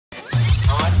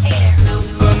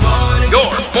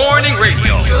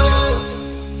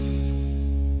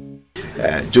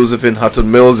Josephine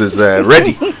Hutton-Mills is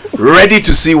ready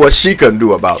to see what she can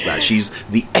do about that. She's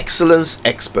the excellence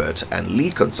expert and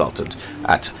lead consultant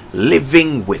at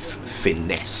Living with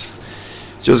Finesse.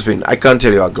 Josephine, I can't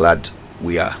tell you how glad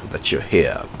we are that you're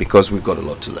here, because we've got a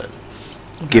lot to learn.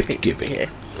 Gift giving,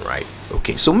 right?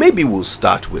 Okay, so maybe we'll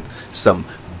start with some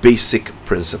basic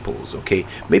principles. Okay,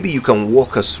 maybe you can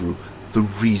walk us through the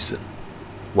reason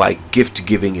why gift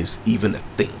giving is even a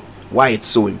thing, why it's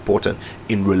so important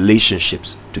in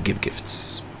relationships to give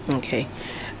gifts. Okay,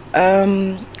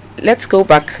 let's go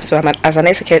back. So as an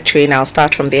etiquette trainer, I'll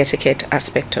start from the etiquette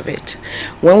aspect of it.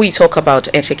 When we talk about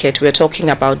etiquette, we're talking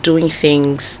about doing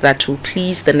things that will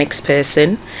please the next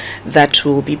person, that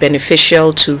will be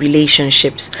beneficial to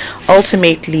relationships.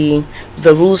 Ultimately,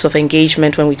 the rules of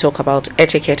engagement when we talk about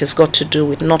etiquette has got to do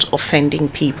with not offending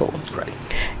people. Right.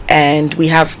 And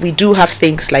we do have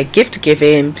things like gift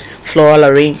giving, floral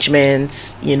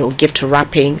arrangements, gift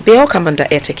wrapping. They all come under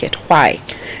etiquette. Why?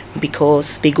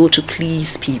 Because they go to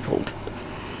please people.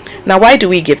 Now, why do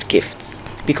we give gifts?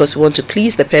 Because we want to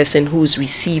please the person who's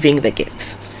receiving the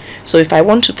gifts. So if I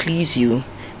want to please you,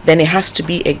 then it has to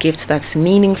be a gift that's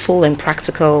meaningful and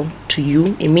practical to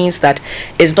you. It means that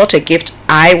it's not a gift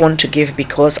I want to give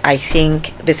because I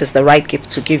think this is the right gift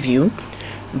to give you,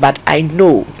 but I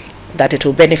know that it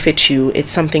will benefit you.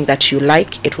 It's something that you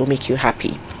like. It will make you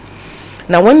happy.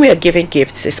 Now, when we are giving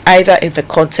gifts, it's either in the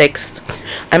context.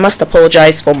 I must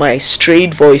apologize for my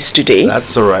strained voice today.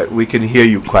 That's all right. We can hear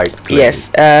you quite clearly.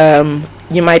 Yes.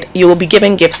 You will be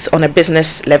giving gifts on a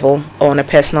business level or on a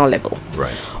personal level.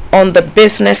 Right. On the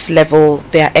business level,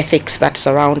 there are ethics that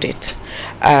surround it.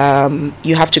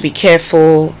 You have to be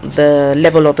careful the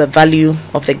level of the value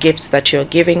of the gifts that you're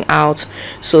giving out,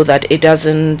 so that it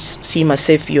doesn't seem as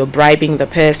if you're bribing the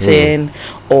person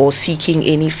or seeking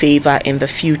any favor in the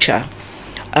future.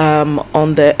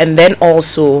 And then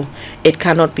also it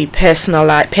cannot be personal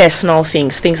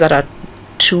things that are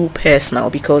too personal,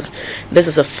 because this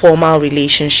is a formal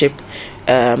relationship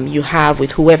you have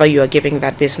with whoever you are giving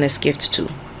that business gift to.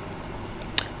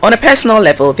 On a personal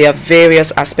level, there are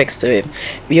various aspects to it.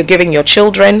 You're giving your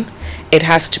children, it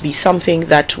has to be something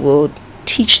that will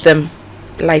teach them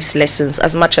life's lessons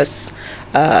as much as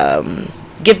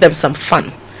give them some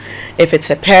fun. If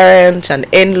it's a parent, an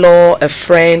in-law, a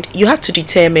friend, you have to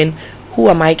determine, who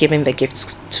am I giving the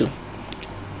gifts to?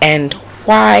 And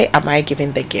why am I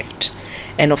giving the gift?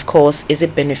 And of course, is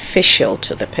it beneficial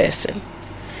to the person?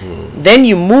 Then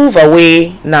you move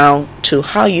away now to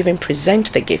how you even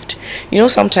present the gift.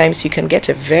 Sometimes you can get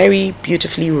a very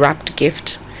beautifully wrapped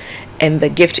gift, and the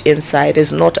gift inside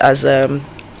is not as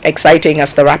exciting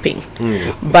as the wrapping.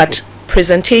 But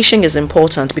presentation is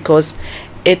important, because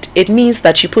it means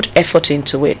that you put effort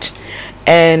into it,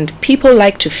 and people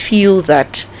like to feel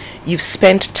that you've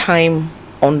spent time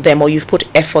on them, or you've put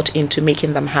effort into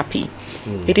making them happy.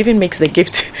 It even makes the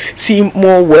gift seem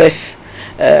more worth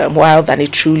while than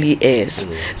it truly is.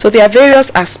 So there are various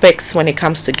aspects when it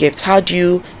comes to gifts. How do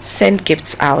you send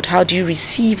gifts out? How do you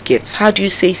receive gifts? How do you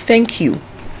say thank you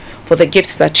for the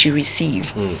gifts that you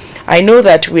receive? I know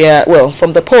that we are,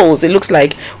 from the polls, it looks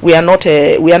like we are not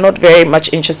very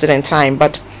much interested in time,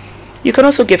 but you can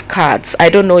also give cards. I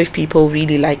don't know if people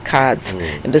really like cards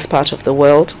in this part of the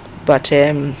world, but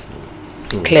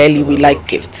clearly we like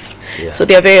gifts. Yeah. So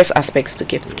there are various aspects to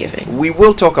gifts giving. We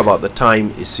will talk about the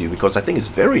time issue, because I think it's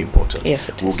very important. Yes,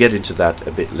 it is. We'll get into that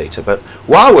a bit later. But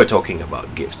while we're talking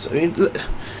about gifts, I mean,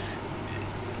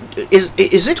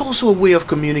 is it also a way of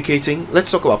communicating?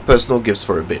 Let's talk about personal gifts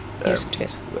for a bit. Yes, it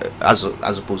is.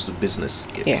 As opposed to business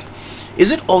gifts. Yeah.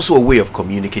 Is it also a way of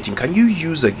communicating? Can you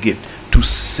use a gift to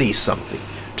say something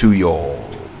to your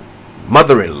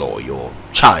mother-in-law, your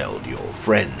child, your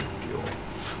friend?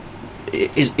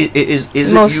 Is it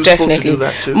useful to do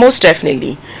that too? Most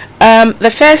definitely.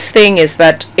 The first thing is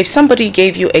that if somebody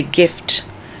gave you a gift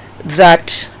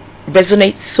that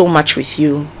resonates so much with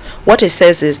you, what it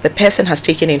says is the person has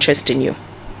taken interest in you.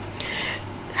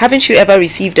 Haven't you ever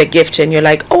received a gift and you're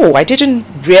like, oh, I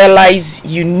didn't realize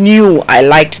you knew I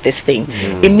liked this thing?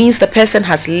 It means the person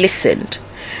has listened.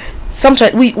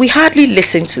 Sometimes we hardly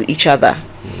listen to each other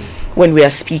when we are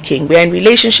speaking. We are in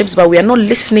relationships, but we are not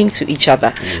listening to each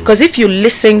other. Because if you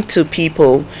listen to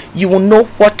people, you will know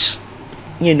what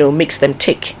makes them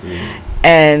tick.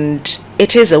 And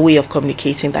it is a way of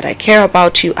communicating that I care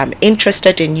about you, I'm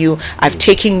interested in you, I've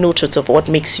taken notice of what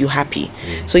makes you happy.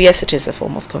 So yes, it is a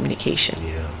form of communication.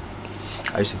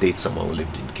 I used to date someone who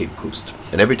lived in Cape Coast,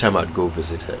 and every time I'd go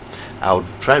visit her, I would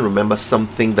try and remember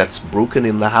something that's broken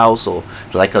in the house, or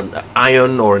like an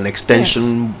iron or an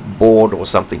extension board or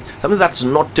something that's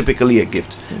not typically a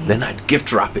gift. Then I'd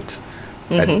gift wrap it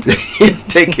and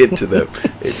take it to them.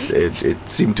 It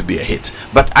seemed to be a hit.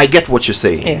 But I get what you're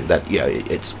saying, that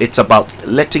it's about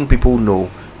letting people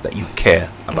know that you care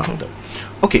about them.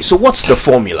 Okay, so what's the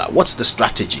formula? What's the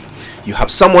strategy? You have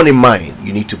someone in mind,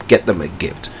 you need to get them a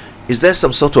gift. Is there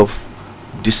some sort of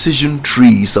decision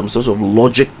tree, some sort of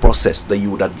logic process that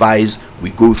you would advise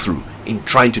we go through in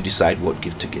trying to decide what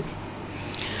gift to give?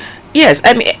 Yes,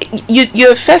 I mean,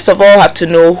 you first of all have to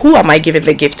know, who am I giving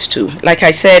the gift to? Like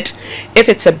I said, if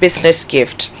it's a business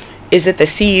gift, is it the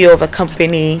CEO of a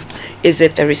company? Is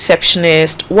it the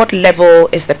receptionist? What level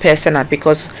is the person at?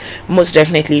 Because most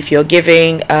definitely, if you're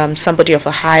giving somebody of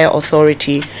a higher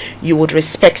authority, you would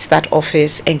respect that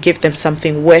office and give them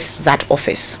something worth that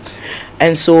office.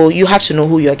 And so you have to know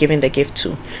who you're giving the gift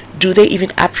to. Do they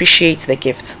even appreciate the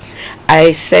gift?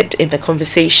 I said in the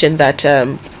conversation that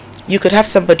you could have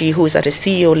somebody who is at a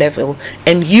CEO level,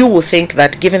 and you will think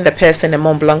that giving the person a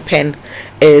Mont Blanc pen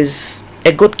is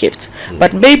a good gift,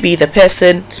 but maybe the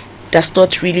person does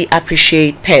not really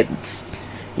appreciate pens.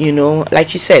 You know,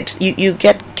 like you said, you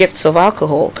get gifts of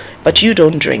alcohol, but you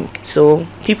don't drink. So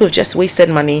people have just wasted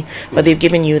money, but they've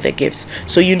given you the gifts.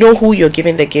 So you know who you're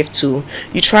giving the gift to.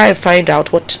 You try and find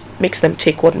out what makes them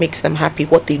tick, what makes them happy,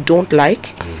 what they don't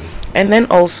like. And then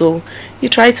also you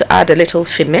try to add a little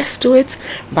finesse to it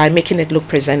by making it look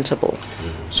presentable.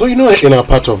 So, you know, in our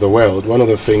part of the world, one of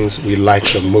the things we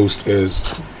like the most is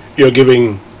you're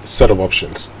giving a set of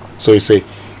options. So you say,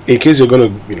 in case you're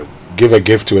going to, give a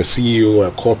gift to a CEO or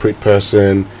a corporate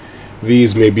person,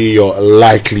 these may be your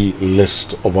likely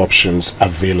list of options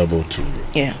available to you.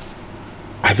 Yes.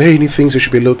 Are there any things you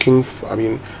should be looking for? I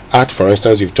mean, for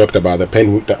instance, you've talked about the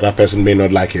pen, that person may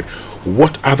not like it.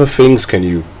 What other things can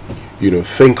you,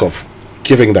 think of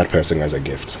giving that person as a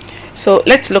gift? So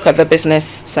let's look at the business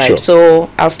side. Sure. So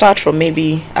I'll start from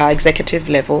maybe our executive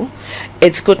level.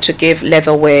 It's good to give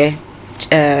leatherware.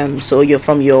 So you're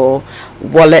from your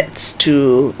wallets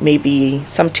to maybe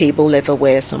some table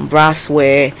leatherware, some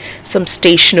brassware, some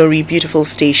stationery, beautiful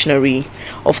stationery.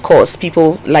 Of course,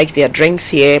 people like their drinks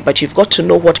here, but you've got to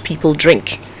know what people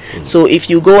drink. So if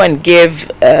you go and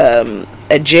give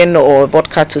a gin or a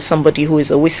vodka to somebody who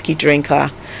is a whiskey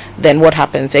drinker, then what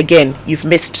happens? Again, you've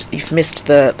missed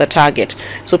the target.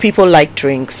 So people like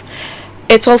drinks.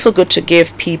 It's also good to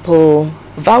give people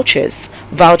vouchers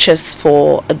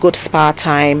for a good spa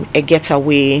time, a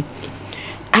getaway.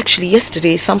 Actually,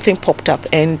 yesterday something popped up,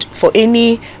 and for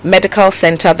any medical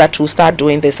center that will start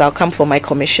doing this, I'll come for my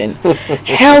commission.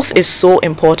 Health is so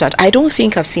important. I don't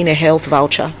think I've seen a health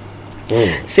voucher.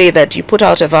 Say that you put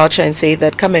out a voucher and say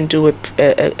that come and do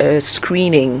a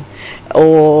screening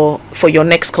or for your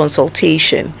next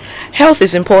consultation. Health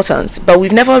is important, but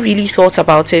we've never really thought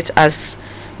about it as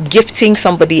gifting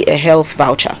somebody a health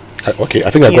voucher. Okay, I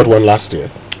think I got one last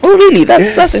year. Oh, really?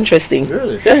 That's interesting.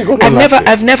 Really? Yeah, I got one last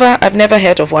year. I've never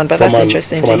heard of one, but that's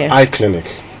interesting to hear. From an eye clinic.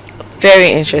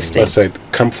 Very interesting. That said,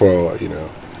 come for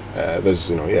there's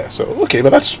so okay,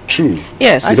 but that's true.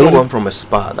 Yes, I know one from a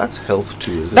spa. That's health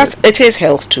too, isn't it? It is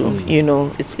health too.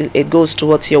 It goes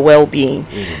towards your well-being.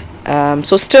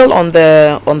 So still on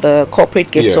the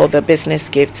corporate gifts or the business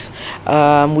gifts,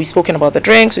 we've spoken about the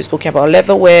drinks, we've spoken about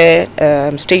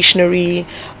leatherware, stationery,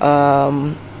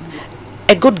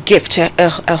 a good gift,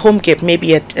 a home gift,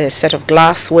 maybe a set of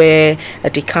glassware, a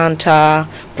decanter,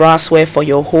 brassware for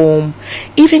your home,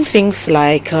 even things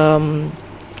like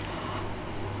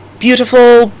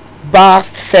beautiful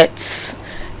bath sets.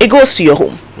 It goes to your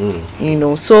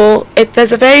home. So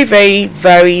there's a very, very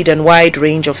varied and wide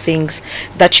range of things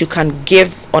that you can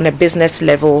give on a business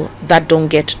level that don't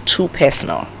get too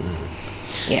personal.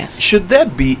 Yes. Should there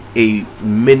be a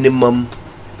minimum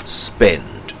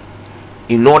spend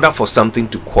in order for something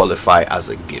to qualify as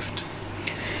a gift?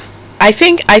 I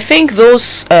think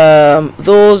those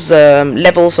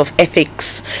levels of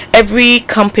ethics, every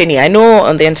company, I know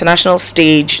on the international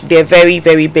stage, they're very,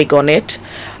 very big on it.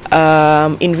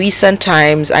 In recent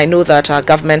times, I know that our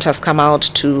government has come out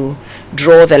to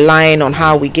draw the line on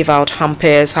how we give out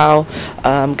hampers, how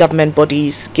government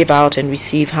bodies give out and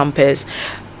receive hampers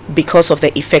because of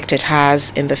the effect it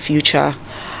has in the future.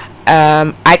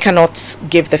 I cannot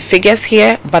give the figures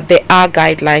here, but there are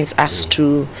guidelines as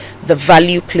to the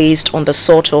value placed on the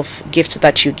sort of gift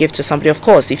that you give to somebody. Of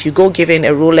course, if you go giving a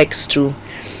Rolex to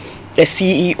a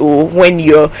CEO when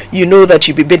you know that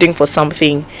you'll be bidding for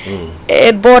something,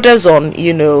 it borders on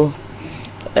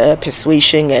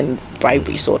persuasion and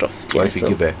bribery sort of. Or if you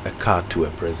give a car to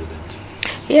a president.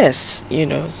 Yes,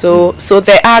 so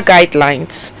there are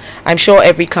guidelines. I'm sure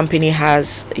every company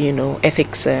has,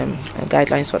 ethics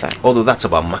guidelines for that. Although that's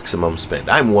about maximum spend.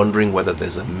 I'm wondering whether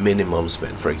there's a minimum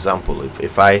spend. For example,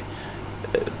 if I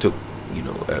took,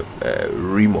 a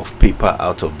ream of paper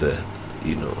out of the,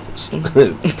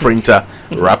 printer,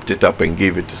 wrapped it up and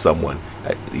gave it to someone,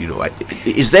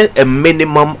 is there a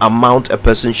minimum amount a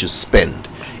person should spend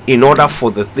in order for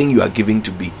the thing you are giving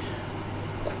to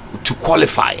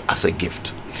qualify as a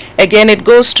gift? Again, it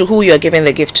goes to who you're giving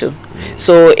the gift to.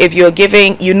 So if you're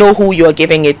giving, who you're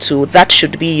giving it to, that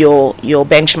should be your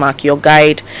benchmark, your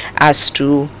guide as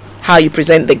to how you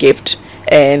present the gift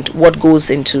and what goes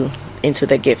into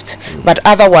the gift. But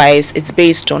otherwise, it's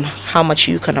based on how much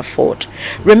you can afford.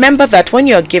 Remember that when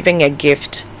you're giving a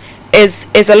gift,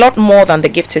 is a lot more than the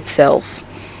gift itself.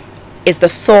 It's the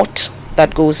thought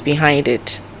that goes behind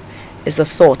it. Is the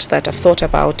thought that I've thought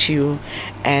about you,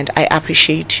 and I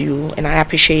appreciate you, and I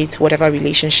appreciate whatever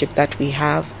relationship that we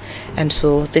have, and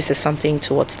so this is something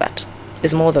towards that.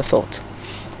 It's more the thought.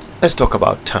 Let's talk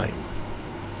about time,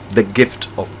 the gift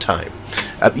of time.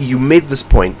 You made this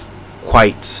point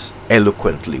quite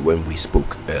eloquently when we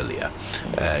spoke earlier.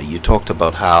 You talked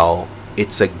about how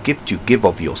it's a gift you give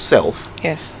of yourself,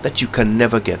 yes, that you can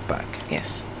never get back.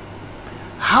 Yes.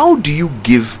 How do you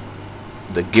give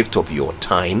the gift of your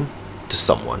time to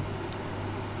someone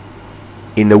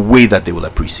in a way that they will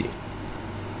appreciate?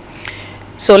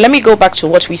 So let me go back to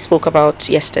what we spoke about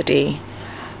yesterday.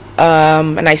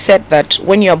 And I said that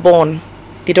when you're born,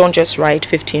 they don't just write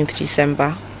 15th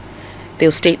December.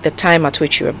 They'll state the time at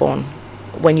which you were born.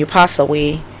 When you pass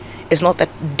away, it's not the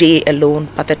day alone,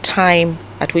 but the time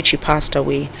at which you passed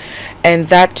away. And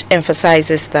that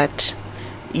emphasizes that,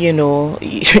 you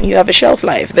have a shelf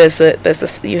life.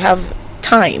 You have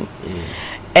time.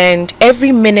 And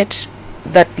every minute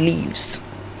that leaves,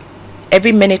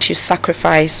 every minute you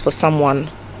sacrifice for someone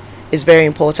is very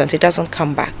important. It doesn't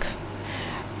come back.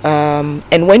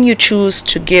 And when you choose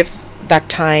to give that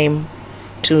time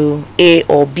to A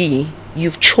or B,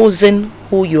 you've chosen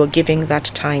who you're giving that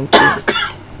time to.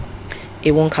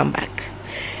 It won't come back.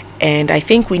 And I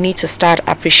think we need to start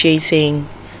appreciating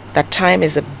that time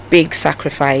is a big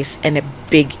sacrifice and a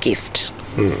big gift.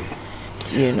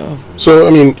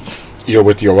 So, you're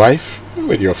with your wife,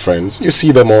 with your friends, you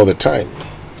see them all the time,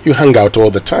 you hang out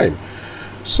all the time.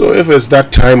 So if it's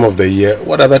that time of the year,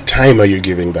 what other time are you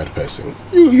giving that person?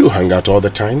 You hang out all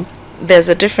the time. There's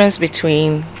a difference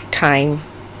between time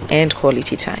and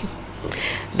quality time.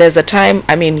 There's a time,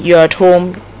 you're at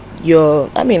home,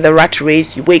 the rat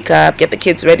race, you wake up, get the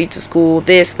kids ready to school,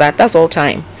 this, that's all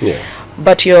time. Yeah.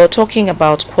 But you're talking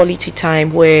about quality time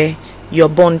where you're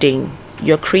bonding,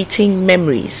 you're creating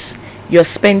memories, you're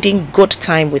spending good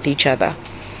time with each other.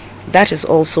 That is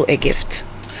also a gift.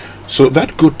 So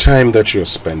that good time that you're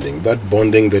spending, that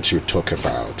bonding that you talk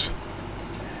about,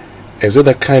 is it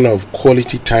a kind of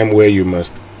quality time where you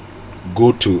must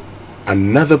go to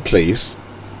another place,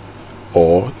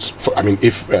 or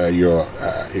if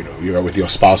you're with your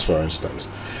spouse, for instance,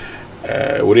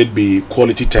 would it be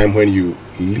quality time when you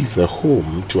leave the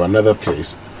home to another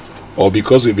place, or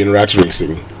because we've been rat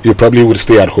racing, you probably would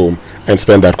stay at home and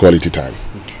spend that quality time?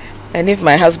 And if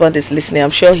my husband is listening,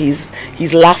 I'm sure he's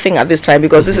laughing at this time,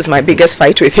 because this is my biggest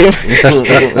fight with him.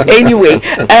 Anyway,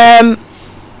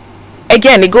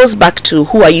 again, it goes back to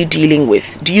who are you dealing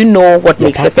with? Do you know what Your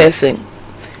makes partner. the person?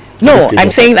 No,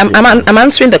 I'm saying I'm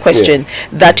answering the question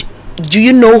that do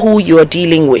you know who you're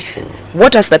dealing with?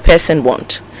 What does the person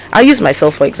want? I'll use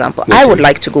myself for example. I would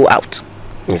like to go out.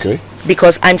 Okay.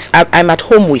 Because I'm at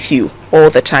home with you all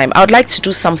the time. I would like to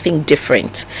do something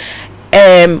different.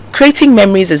 Creating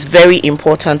memories is very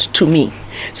important to me.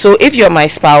 So if you're my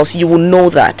spouse, you will know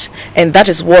that, and that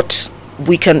is what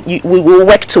we will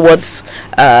work towards,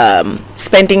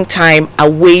 spending time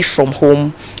away from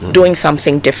home, doing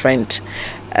something different.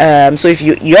 So if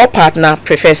your partner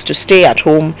prefers to stay at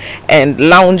home and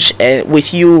lounge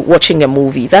with you watching a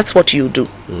movie, that's what you do.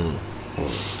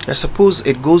 I suppose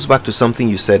it goes back to something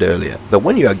you said earlier, that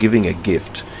when you are giving a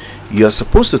gift, you are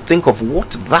supposed to think of what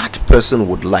that person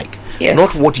would like, yes,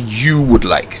 not what you would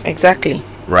like. Exactly.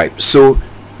 Right. So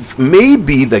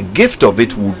maybe the gift of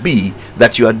it would be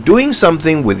that you are doing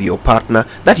something with your partner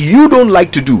that you don't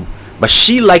like to do, but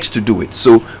she likes to do it.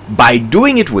 So by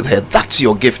doing it with her, that's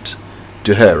your gift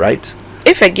to her, right?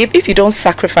 If you don't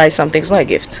sacrifice something, it's not a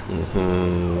gift.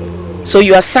 So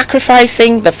you are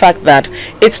sacrificing the fact that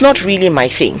it's not really my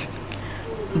thing.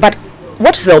 But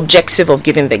what is the objective of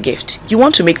giving the gift? You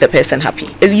want to make the person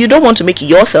happy. You don't want to make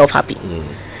yourself happy.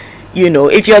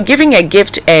 If you're giving a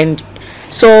gift, and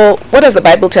so what does the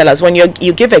Bible tell us? When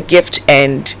you give a gift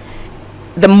and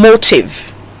the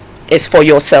motive is for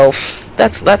yourself,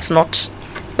 that's not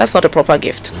a proper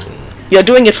gift. You're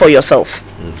doing it for yourself.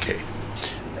 Okay.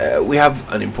 We have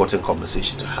an important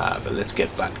conversation to have. Let's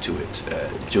get back to it.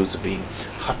 Josephine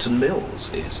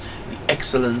Hutton-Mills is the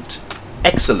excellence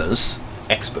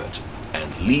expert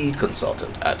and lead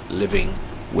consultant at Living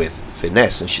with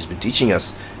Finesse, and she's been teaching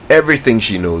us everything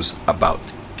she knows about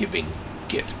giving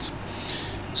gifts.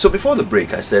 So before the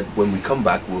break, I said when we come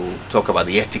back, we'll talk about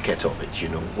the etiquette of it,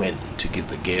 when to give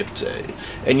the gift.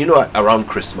 And around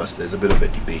Christmas, there's a bit of a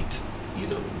debate.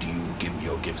 Do you give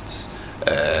your gifts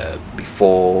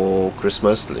before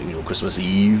Christmas, Christmas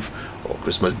Eve or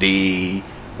Christmas Day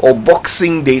or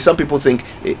Boxing Day? Some people think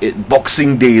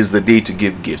Boxing Day is the day to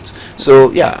give gifts.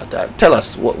 So tell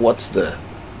us what's the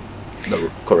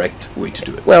correct way to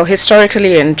do it. Well,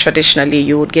 historically and traditionally,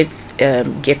 you would give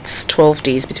gifts 12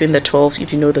 days, between the 12,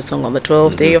 if you know the song, on the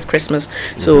 12th day of Christmas.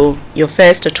 So your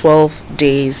first 12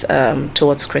 days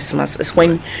towards Christmas is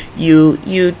when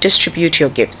you distribute your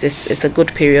gifts. It's a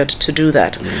good period to do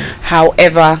that.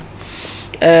 However,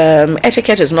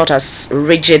 etiquette is not as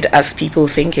rigid as people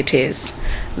think it is.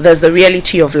 There's the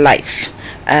reality of life,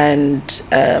 and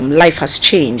life has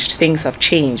changed. Things have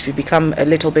changed. We've become a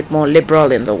little bit more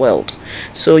liberal in the world,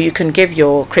 so you can give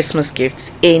your Christmas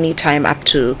gifts anytime up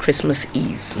to Christmas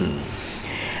Eve.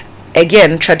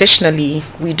 Again, traditionally,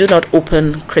 we do not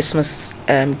open Christmas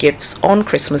gifts on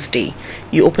Christmas Day.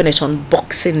 You open it on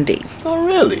Boxing Day. Oh,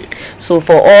 really? So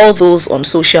for all those on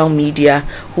social media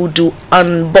who do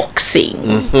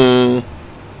unboxing,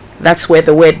 that's where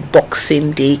the word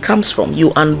Boxing Day comes from. You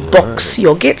unbox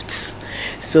your gifts.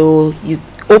 So you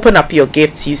open up your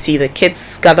gifts, you see the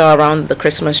kids gather around the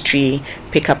Christmas tree,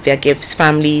 pick up their gifts,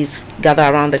 families gather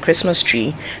around the Christmas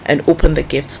tree and open the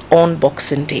gifts on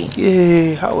Boxing Day.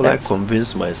 Yay, how will I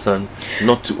convince my son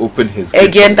not to open his gifts?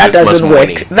 Again, that doesn't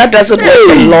work. That doesn't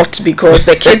work a lot because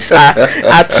the kids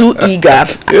are too eager.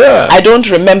 Yeah. I don't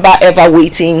remember ever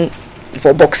waiting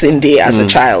for Boxing Day as a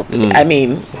child. I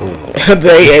mean,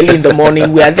 very early in the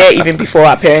morning, we are there even before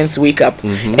our parents wake up,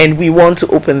 and we want to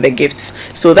open the gifts.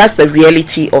 So that's the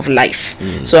reality of life.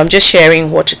 So I'm just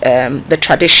sharing what the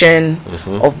tradition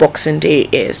of Boxing Day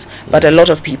is. But a lot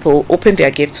of people open their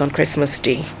gifts on Christmas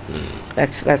Day.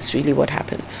 That's really what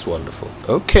happens. It's wonderful.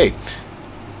 Okay,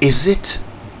 is it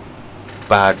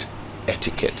bad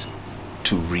etiquette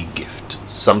to re-gift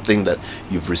something that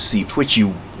you've received, which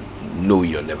you know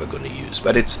you're never going to use,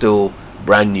 but it's still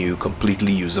brand new,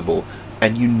 completely usable,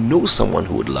 and you know someone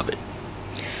who would love it?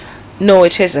 No,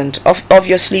 it isn't.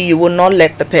 Obviously, you will not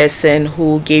let the person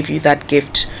who gave you that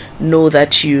gift know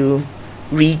that you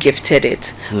re-gifted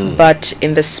it. But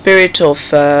in the spirit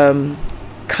of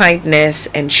kindness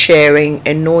and sharing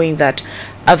and knowing that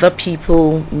other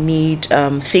people need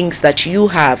things that you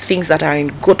have, things that are in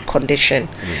good condition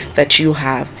that you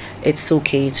have, it's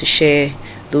okay to share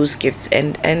those gifts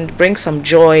and bring some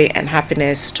joy and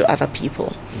happiness to other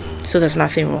people. So there's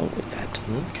nothing wrong with that.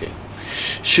 Okay.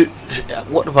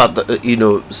 What about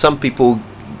some people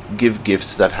give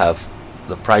gifts that have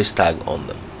the price tag on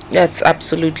them? That's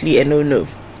absolutely a no-no.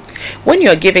 When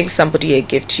you're giving somebody a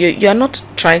gift, you're not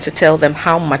trying to tell them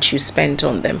how much you spent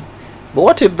on them. But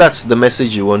what if that's the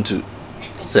message you want to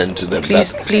send to them?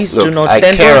 Please look, do not.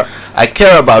 I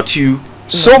care about you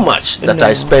so much that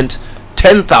I spent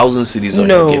 10,000 cedis on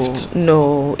your gift.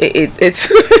 No, it's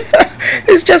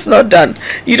it's just not done.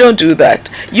 You don't do that.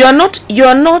 You are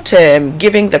not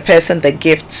giving the person the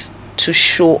gift to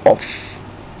show off.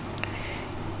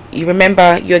 You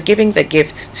remember, you're giving the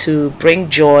gift to bring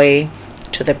joy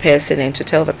to the person and to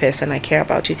tell the person, I care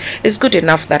about you. It's good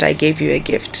enough that I gave you a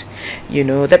gift.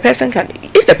 The person can,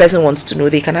 if the person wants to know,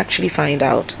 they can actually find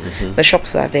out. The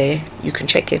shops are there. You can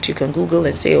check it. You can Google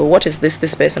and say, oh, what is this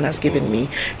person has given me?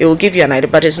 It will give you an idea,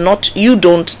 but it's not, you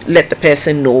don't let the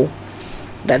person know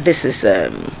that this is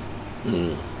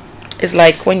it's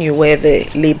like when you wear the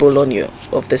label on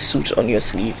of the suit on your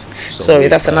sleeve. Sorry,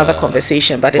 that's another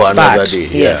conversation, but it's bad. Day,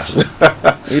 yes.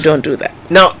 You don't do that.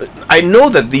 Now, I know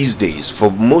that these days,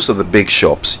 for most of the big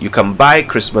shops, you can buy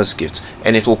Christmas gifts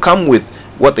and it will come with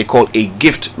what they call a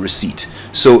gift receipt.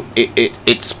 So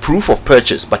it's proof of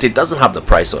purchase, but it doesn't have the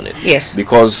price on it. Yes.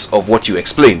 Because of what you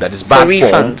explained, that is bad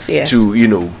form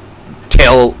to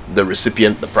tell the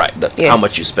recipient the price, how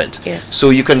much you spent. Yes. So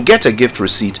you can get a gift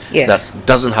receipt that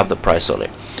doesn't have the price on it.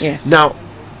 Yes. Now,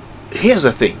 here's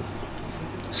the thing.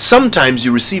 Sometimes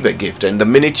you receive a gift and the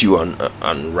minute you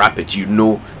unwrap it, you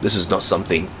know this is not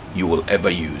something you will ever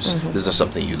use. This is not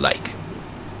something you like.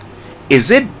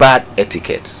 Is it bad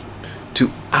etiquette to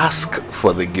ask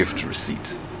for the gift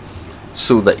receipt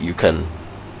so that you can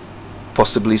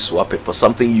possibly swap it for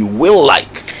something you will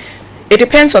like? It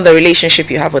depends on the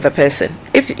relationship you have with the person.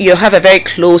 If you have a very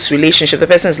close relationship, the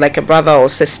person is like a brother or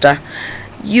sister,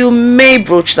 you may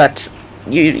broach that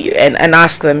and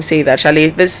ask them, say that, Charlie,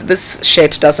 this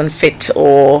shirt doesn't fit,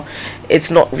 or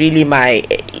it's not really my.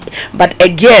 But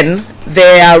again,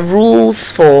 there are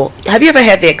rules for. Have you ever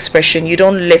heard the expression, you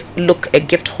don't look a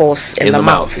gift horse in the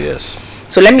mouth? Yes.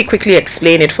 So let me quickly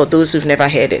explain it for those who've never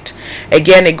heard it.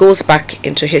 Again, it goes back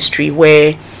into history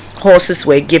where horses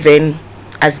were given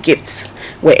as gifts,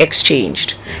 were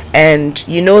exchanged, and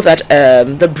you know that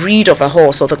the breed of a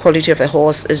horse or the quality of a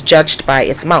horse is judged by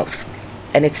its mouth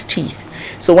and its teeth.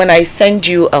 So when I send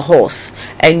you a horse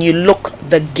and you look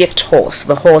the gift horse,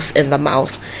 the horse in the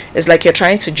mouth, it's like you're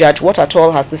trying to judge, what at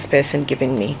all has this person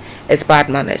given me? It's bad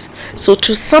manners. So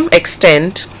to some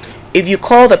extent, if you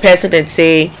call the person and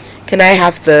say, can I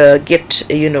have the gift,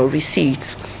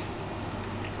 receipt,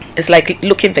 it's like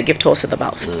looking the gift horse in the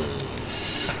mouth.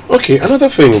 Okay, another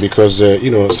thing, because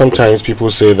sometimes people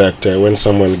say that when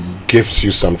someone gifts you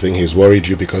something, he's worried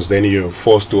you, because then you're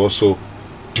forced to also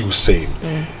do same.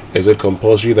 Is it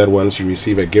compulsory that once you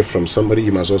receive a gift from somebody,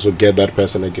 you must also get that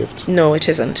person a gift? No, it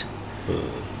isn't.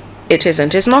 It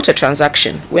isn't. It's not a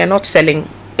transaction. We are not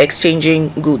exchanging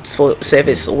goods for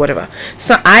service or whatever.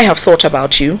 So I have thought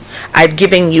about you. I've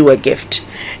given you a gift.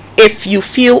 If you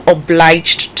feel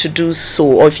obliged to do so,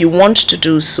 or if you want to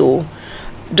do so,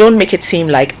 don't make it seem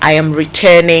like I am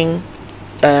returning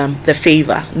the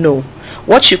favor. No.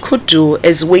 What you could do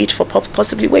is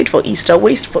possibly wait for Easter,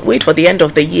 wait for the end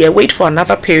of the year, wait for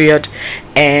another period,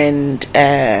 and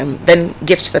then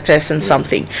gift the person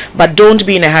something. But don't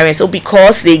be in a hurry and say,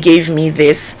 because they gave me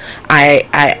this,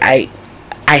 I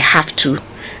have to,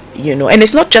 And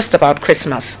it's not just about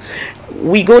Christmas.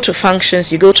 We go to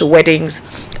functions, you go to weddings.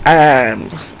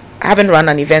 I haven't run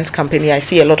an events company. I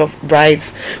see a lot of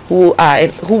brides who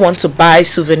want to buy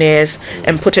souvenirs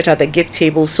and put it at the gift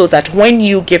table, so that when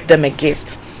you give them a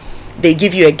gift, they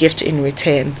give you a gift in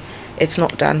return. It's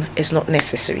not done. It's not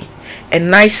necessary. A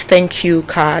nice thank you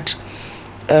card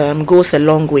goes a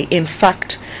long way. In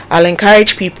fact, I'll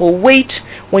encourage people, wait,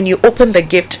 when you open the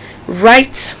gift,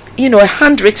 write a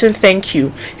handwritten thank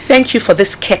you for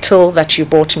this kettle that you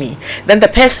bought me. Then the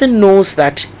person knows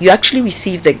that you actually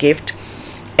received the gift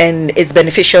and it's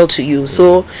beneficial to you.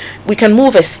 So we can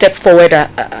move a step forward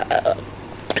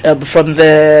from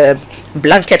the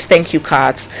blanket thank you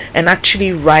cards and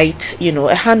actually write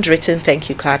a handwritten thank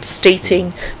you card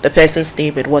stating the person's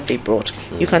name and what they brought.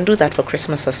 You can do that for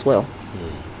Christmas as well,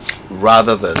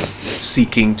 rather than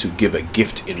seeking to give a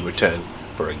gift in return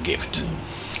for a gift.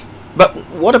 But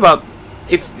what about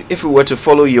if we were to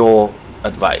follow your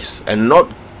advice and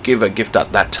not give a gift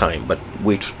at that time, but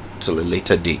wait till a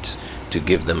later date to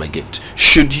give them a gift?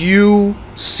 Should you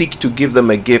seek to give them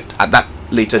a gift at that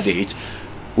later date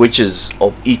which is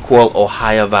of equal or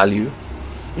higher value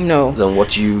than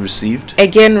what you received?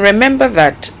 Again, remember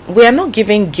that we are not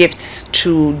giving gifts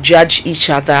to judge each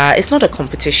other. It's not a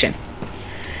competition.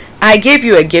 I gave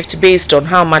you a gift based on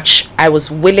how much I was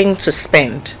willing to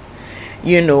spend.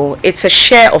 It's a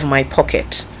share of my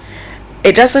pocket.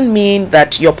 It doesn't mean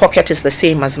that your pocket is the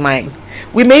same as mine.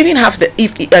 We may even have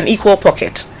an equal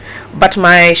pocket, but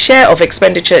my share of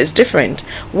expenditure is different.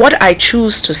 What I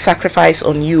choose to sacrifice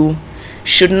on you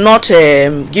should not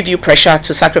give you pressure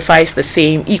to sacrifice the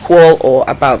same, equal, or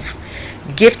above.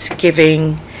 Gift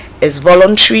giving is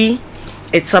voluntary.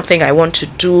 It's something I want to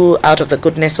do out of the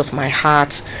goodness of my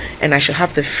heart, and I should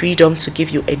have the freedom to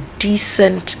give you a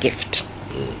decent gift.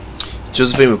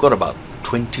 Josephine, we've got about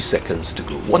 20 seconds to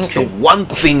go. What's the one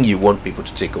thing you want people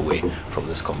to take away from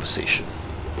this conversation?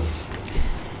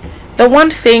 The one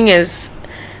thing is,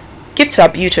 gifts are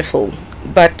beautiful,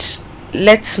 but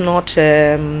let's not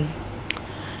use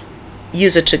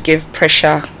it to give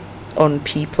pressure on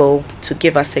people to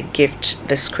give us a gift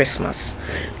this Christmas.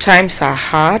 Times are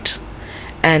hard,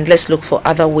 and let's look for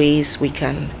other ways we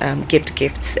can give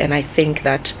gifts. And I think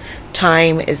that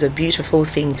time is a beautiful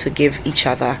thing to give each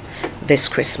other this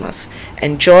Christmas.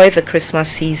 Enjoy the Christmas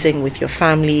season with your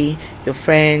family, your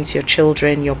friends, your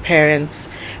children, your parents,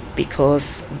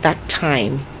 because that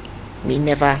time may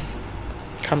never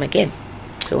come again.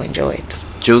 So enjoy it.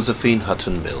 Josephine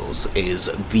Hutton-Mills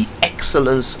is the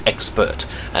excellence expert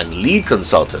and lead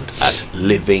consultant at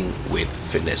Living with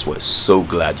Finesse. We're so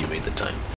glad you made the time.